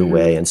along the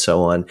way and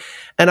so on.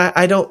 And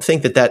I don't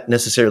think that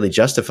necessarily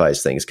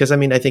justifies things. Because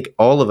I think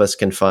all of us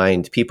can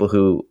find people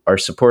who are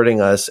supporting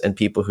us and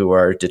people who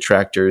are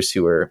detractors,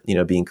 who are,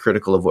 being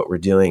critical of what we're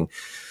doing.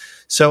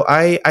 So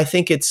I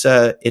think it's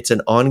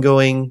an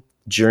ongoing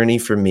journey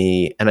for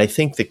me. And I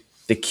think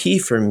the key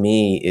for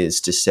me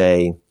is to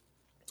say,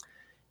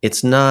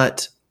 it's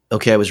not,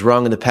 okay, I was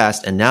wrong in the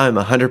past and now I'm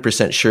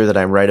 100% sure that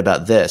I'm right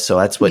about this. So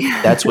that's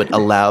what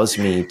allows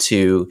me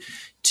to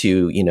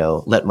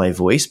let my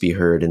voice be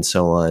heard and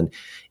so on.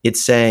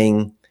 It's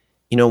saying,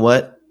 you know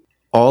what?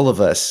 All of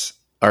us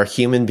are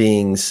human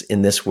beings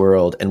in this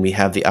world, and we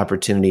have the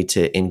opportunity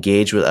to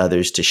engage with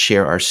others, to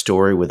share our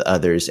story with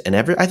others. And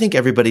I think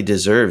everybody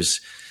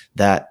deserves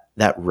that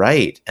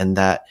right and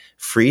that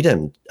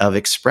freedom of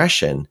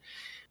expression.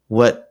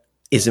 What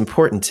is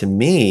important to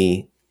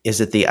me is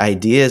that the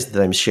ideas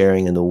that I'm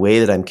sharing and the way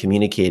that I'm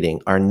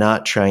communicating are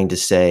not trying to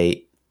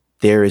say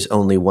there is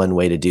only one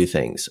way to do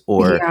things,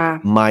 or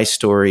my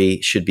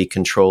story should be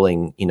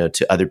controlling,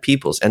 to other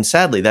people's. And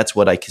sadly, that's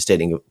what I Kiss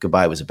Dating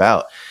Goodbye was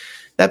about.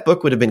 That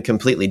book would have been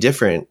completely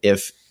different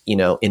if,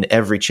 in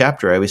every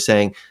chapter I was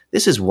saying,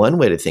 this is one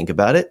way to think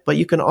about it, but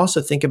you can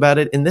also think about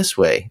it in this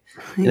way.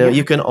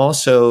 You can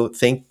also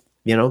think,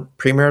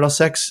 premarital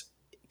sex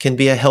can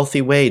be a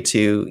healthy way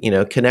to,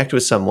 connect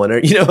with someone, or,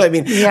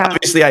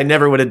 obviously I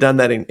never would have done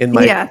that in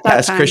my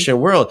past Christian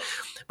world.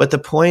 But the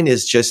point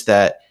is just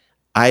that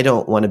I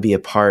don't want to be a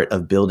part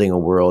of building a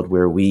world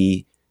where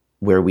we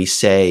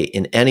say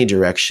in any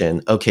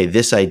direction, okay,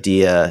 this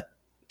idea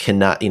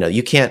cannot,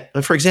 you can't,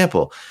 for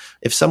example,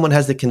 if someone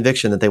has the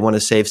conviction that they want to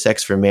save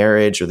sex for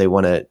marriage, or they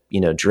want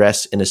to,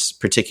 dress in a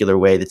particular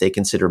way that they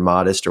consider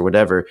modest or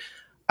whatever,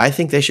 I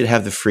think they should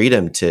have the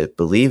freedom to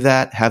believe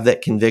that, have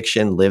that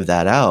conviction, live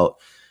that out.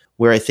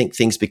 Where I think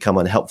things become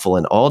unhelpful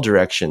in all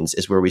directions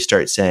is where we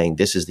start saying,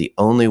 this is the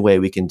only way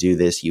we can do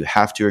this. You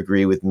have to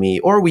agree with me.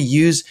 Or we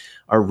use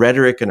our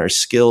rhetoric and our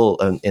skill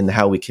in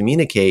how we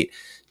communicate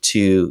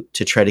to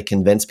try to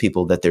convince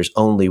people that there's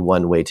only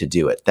one way to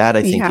do it. That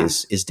I think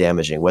is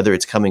damaging, whether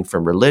it's coming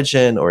from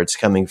religion or it's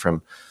coming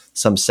from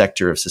some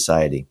sector of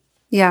society.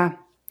 Yeah.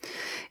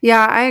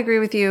 Yeah, I agree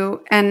with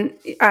you. And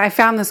I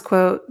found this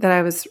quote that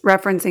I was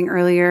referencing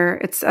earlier.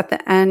 It's at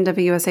the end of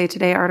a USA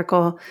Today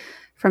article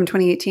from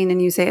 2018.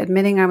 And you say,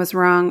 admitting I was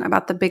wrong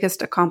about the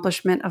biggest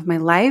accomplishment of my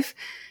life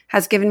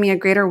has given me a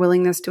greater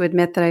willingness to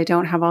admit that I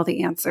don't have all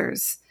the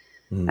answers.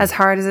 As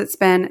hard as it's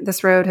been,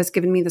 this road has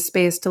given me the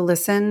space to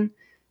listen,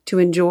 to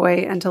enjoy,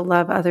 and to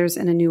love others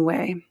in a new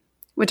way,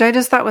 which I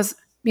just thought was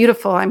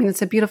beautiful. I mean,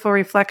 it's a beautiful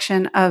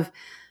reflection of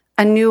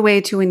a new way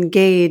to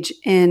engage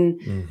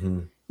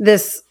in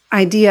this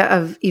idea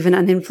of even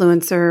an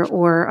influencer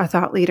or a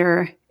thought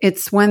leader.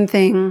 It's one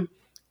thing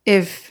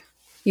if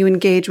you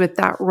engage with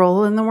that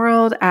role in the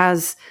world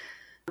as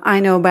I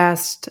know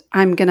best,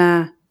 I'm going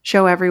to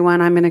show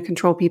everyone, I'm going to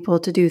control people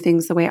to do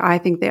things the way I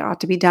think they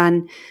ought to be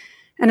done.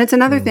 And it's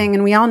another thing,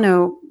 and we all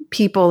know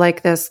people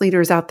like this,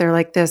 leaders out there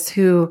like this,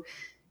 who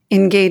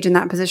engage in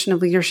that position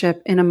of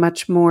leadership in a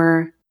much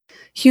more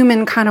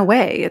human kind of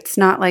way. It's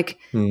not like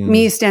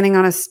me standing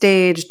on a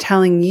stage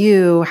telling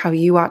you how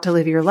you ought to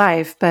live your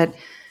life, but,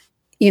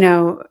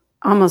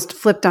 almost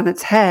flipped on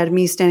its head,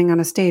 me standing on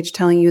a stage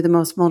telling you the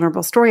most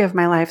vulnerable story of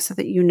my life so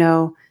that you're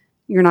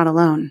not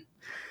alone.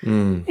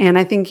 And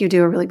I think you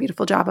do a really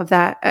beautiful job of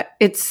that.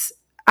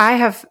 I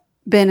have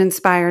been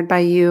inspired by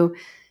you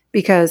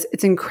because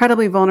it's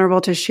incredibly vulnerable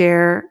to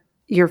share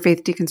your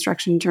faith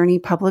deconstruction journey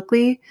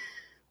publicly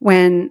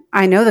when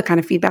I know the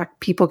kind of feedback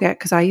people get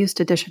because I used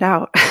to dish it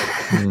out.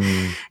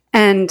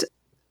 And,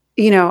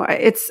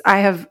 I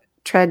have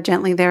tread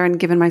gently there and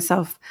given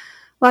myself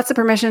lots of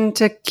permission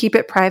to keep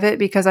it private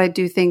because I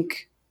do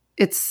think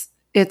it's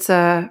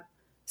a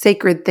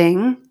sacred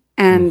thing.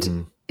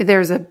 And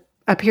there's a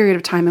period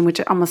of time in which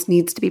it almost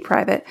needs to be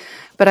private.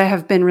 But I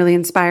have been really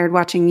inspired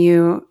watching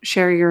you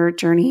share your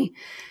journey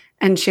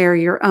and share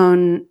your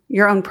own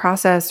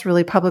process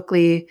really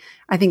publicly.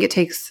 I think it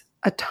takes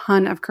a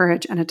ton of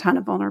courage and a ton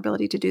of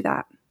vulnerability to do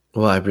that.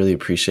 Well, I really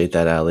appreciate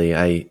that, Ali.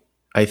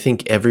 I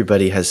think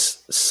everybody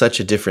has such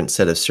a different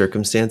set of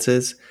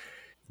circumstances,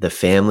 the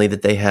family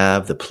that they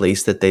have, the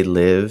place that they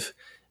live.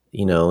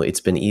 It's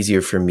been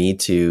easier for me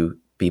to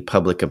be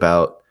public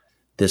about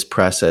this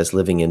process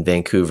living in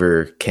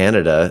Vancouver,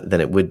 Canada,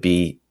 than it would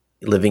be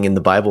living in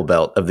the Bible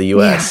Belt of the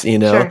US,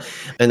 Sure.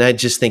 And I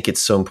just think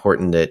it's so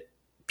important that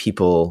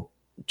people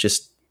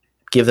just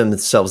give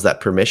themselves that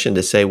permission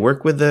to say,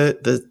 work with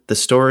the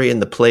story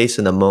and the place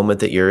and the moment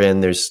that you're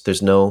in.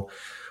 There's no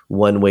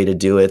one way to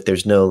do it.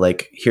 There's no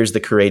here's the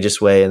courageous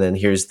way and then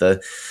here's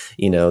the,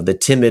 the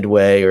timid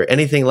way or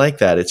anything like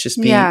that. It's just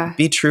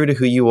be true to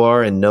who you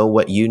are and know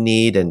what you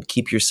need and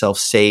keep yourself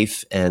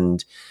safe.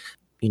 And,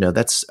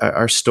 that's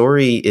our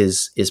story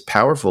is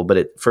powerful,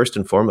 but first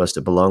and foremost,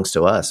 it belongs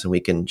to us and we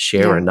can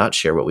share or not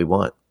share what we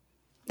want.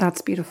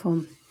 That's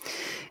beautiful.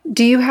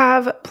 Do you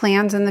have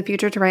plans in the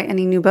future to write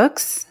any new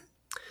books?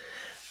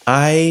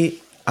 I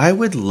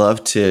would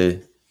love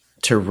to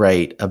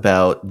write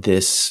about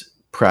this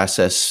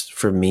process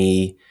for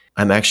me.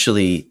 I'm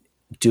actually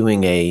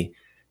doing a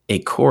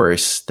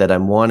course that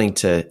I'm wanting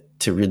to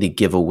really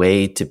give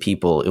away to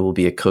people. It will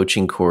be a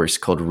coaching course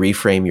called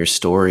Reframe Your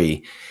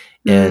Story.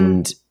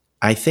 And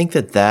I think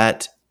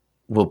that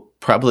will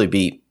probably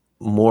be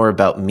more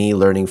about me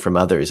learning from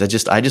others. I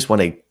just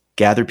want to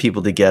gather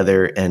people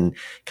together and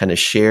kind of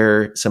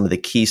share some of the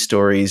key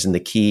stories and the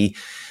key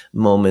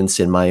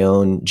moments in my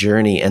own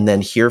journey and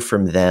then hear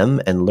from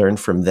them and learn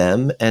from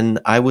them. And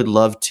I would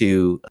love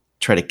to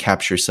try to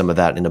capture some of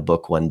that in a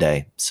book one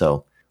day.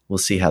 So we'll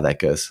see how that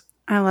goes.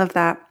 I love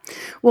that.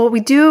 Well, we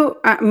do,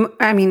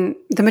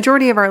 the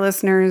majority of our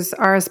listeners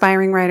are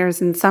aspiring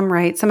writers, and some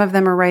write. Some of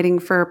them are writing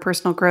for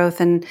personal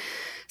growth, and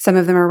some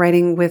of them are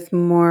writing with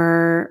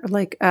more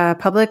like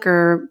public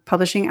or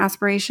publishing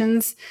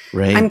aspirations.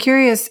 Right. I'm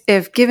curious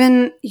if,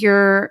 given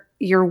your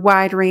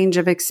wide range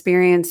of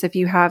experience, if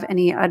you have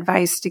any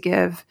advice to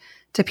give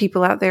to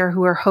people out there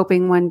who are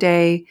hoping one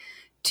day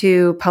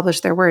to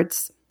publish their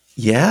words.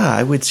 Yeah,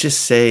 I would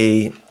just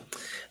say,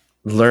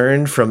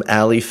 learn from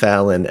Ali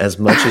Fallon as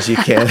much as you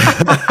can.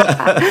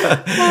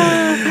 I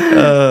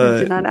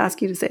did not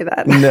ask you to say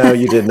that. No,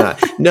 you did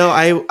not. No,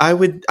 I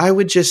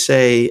would just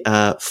say,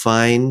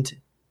 find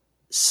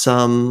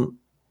some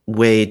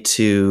way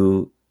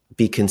to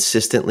be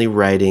consistently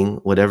writing,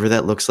 whatever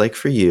that looks like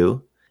for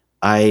you.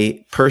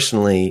 I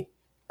personally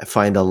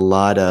find a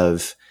lot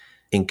of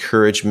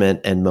encouragement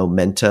and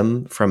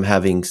momentum from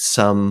having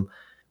some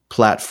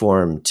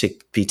platform to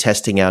be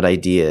testing out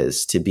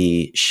ideas, to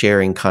be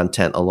sharing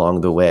content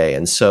along the way.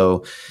 And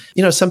so,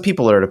 some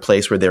people are at a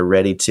place where they're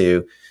ready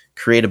to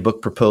create a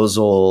book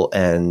proposal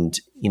and,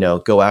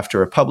 go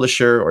after a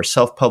publisher or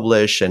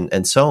self-publish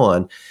and so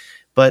on.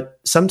 But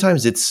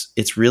sometimes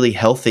it's really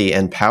healthy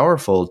and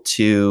powerful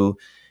to,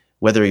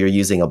 whether you're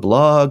using a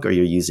blog or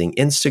you're using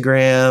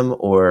Instagram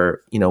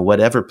or,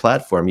 whatever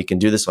platform, you can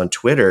do this on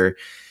Twitter,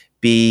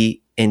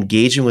 be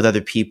engaging with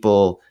other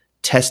people,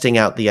 testing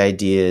out the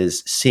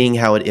ideas, seeing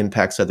how it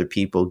impacts other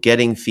people,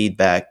 getting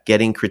feedback,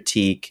 getting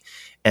critique,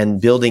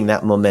 and building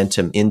that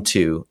momentum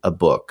into a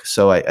book.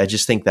 So I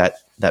just think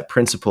that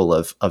principle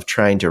of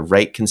trying to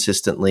write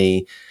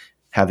consistently,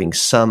 having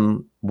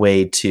some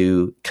way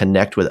to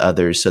connect with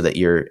others so that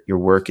your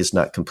work is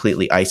not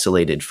completely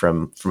isolated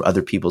from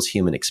other people's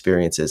human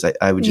experiences.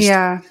 I would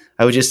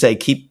just say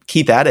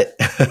keep at it.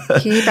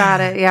 Keep at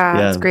it. Yeah,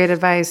 that's great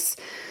advice.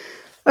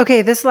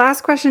 Okay, this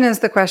last question is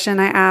the question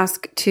I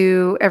ask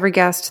to every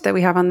guest that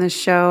we have on this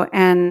show,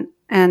 and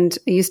I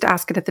used to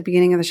ask it at the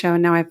beginning of the show,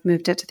 and now I've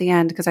moved it to the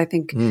end because I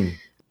think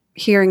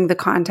hearing the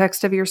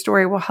context of your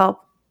story will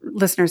help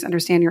listeners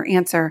understand your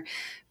answer.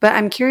 But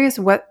I'm curious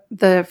what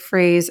the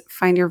phrase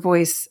 "find your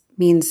voice"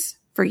 means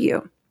for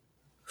you.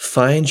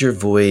 Find your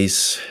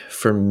voice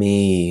for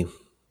me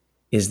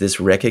is this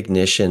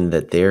recognition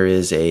that there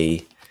is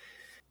a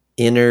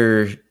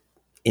inner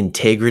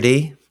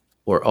integrity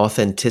or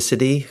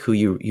authenticity, who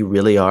you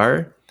really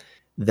are,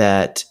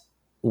 that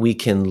we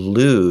can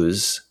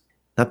lose,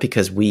 not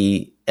because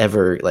we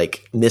ever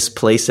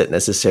misplace it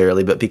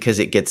necessarily, but because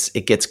it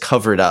gets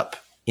covered up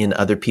in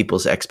other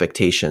people's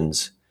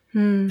expectations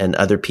and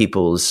other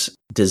people's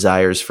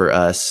desires for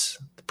us,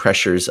 the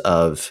pressures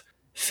of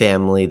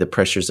family, the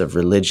pressures of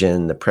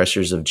religion, the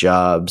pressures of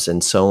jobs,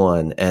 and so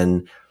on.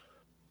 And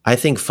I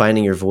think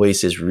finding your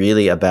voice is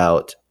really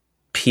about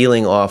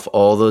peeling off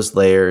all those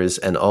layers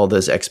and all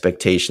those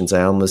expectations.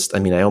 I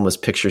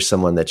almost picture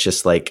someone that's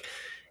just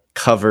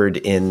covered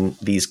in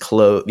these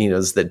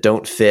clothes, that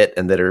don't fit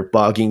and that are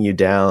bogging you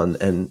down.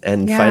 And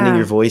finding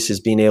your voice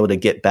is being able to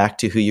get back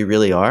to who you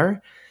really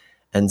are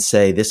and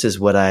say, this is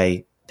what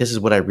I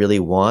really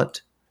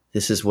want.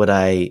 This is what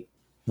I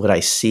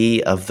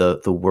see of the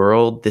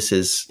world. This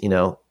is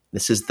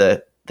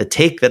the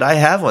take that I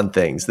have on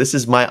things. This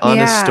is my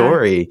honest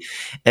story.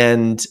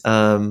 And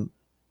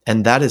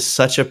that is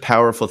such a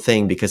powerful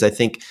thing, because I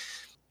think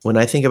when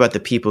I think about the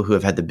people who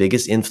have had the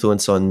biggest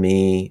influence on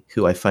me,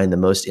 who I find the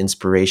most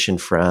inspiration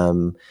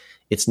from,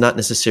 it's not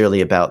necessarily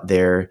about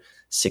their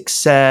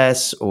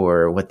success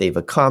or what they've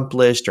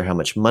accomplished or how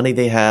much money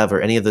they have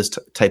or any of those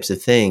types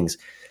of things.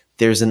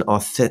 There's an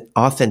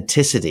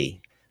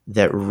authenticity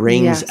that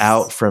rings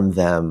out from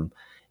them,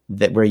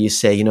 that where you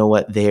say, you know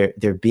what,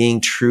 they're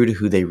being true to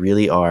who they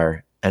really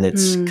are. And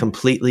it's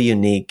completely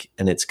unique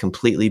and it's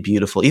completely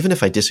beautiful. Even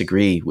if I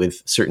disagree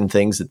with certain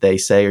things that they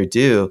say or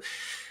do,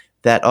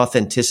 that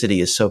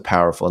authenticity is so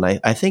powerful. And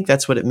I think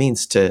that's what it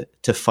means to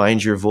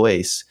find your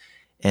voice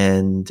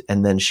and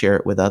then share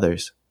it with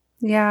others.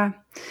 Yeah.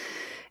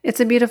 It's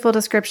a beautiful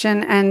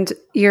description, and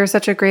you're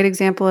such a great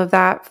example of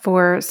that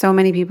for so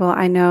many people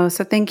I know.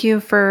 So thank you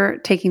for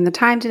taking the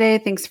time today.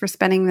 Thanks for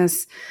spending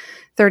this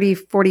 30,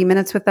 40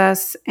 minutes with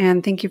us.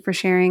 And thank you for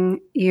sharing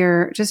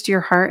your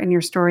heart and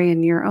your story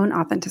and your own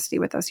authenticity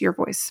with us, your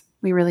voice.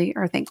 We really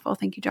are thankful.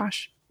 Thank you,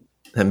 Josh.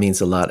 That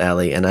means a lot,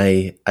 Ali. And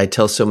I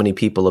tell so many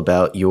people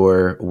about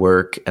your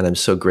work, and I'm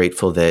so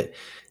grateful that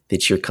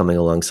you're coming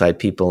alongside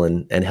people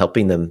and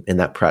helping them in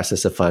that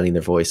process of finding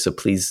their voice. So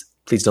please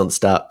don't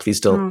stop. Please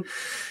don't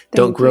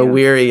grow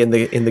weary in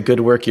the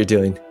good work you're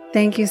doing.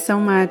 Thank you so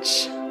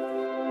much.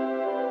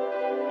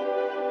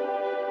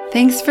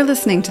 Thanks for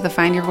listening to the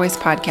Find Your Voice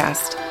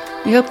podcast.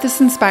 We hope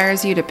this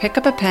inspires you to pick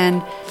up a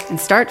pen and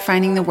start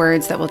finding the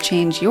words that will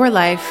change your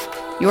life,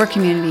 your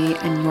community,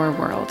 and your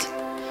world.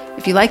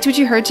 If you liked what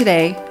you heard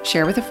today,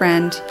 share with a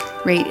friend,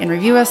 rate and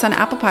review us on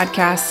Apple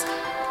Podcasts.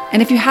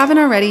 And if you haven't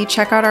already,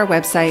 check out our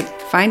website,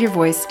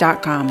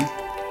 findyourvoice.com.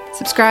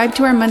 Subscribe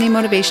to our Monday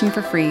Motivation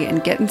for free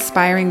and get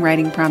inspiring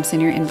writing prompts in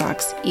your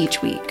inbox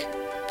each week.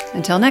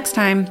 Until next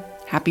time,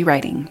 happy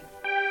writing.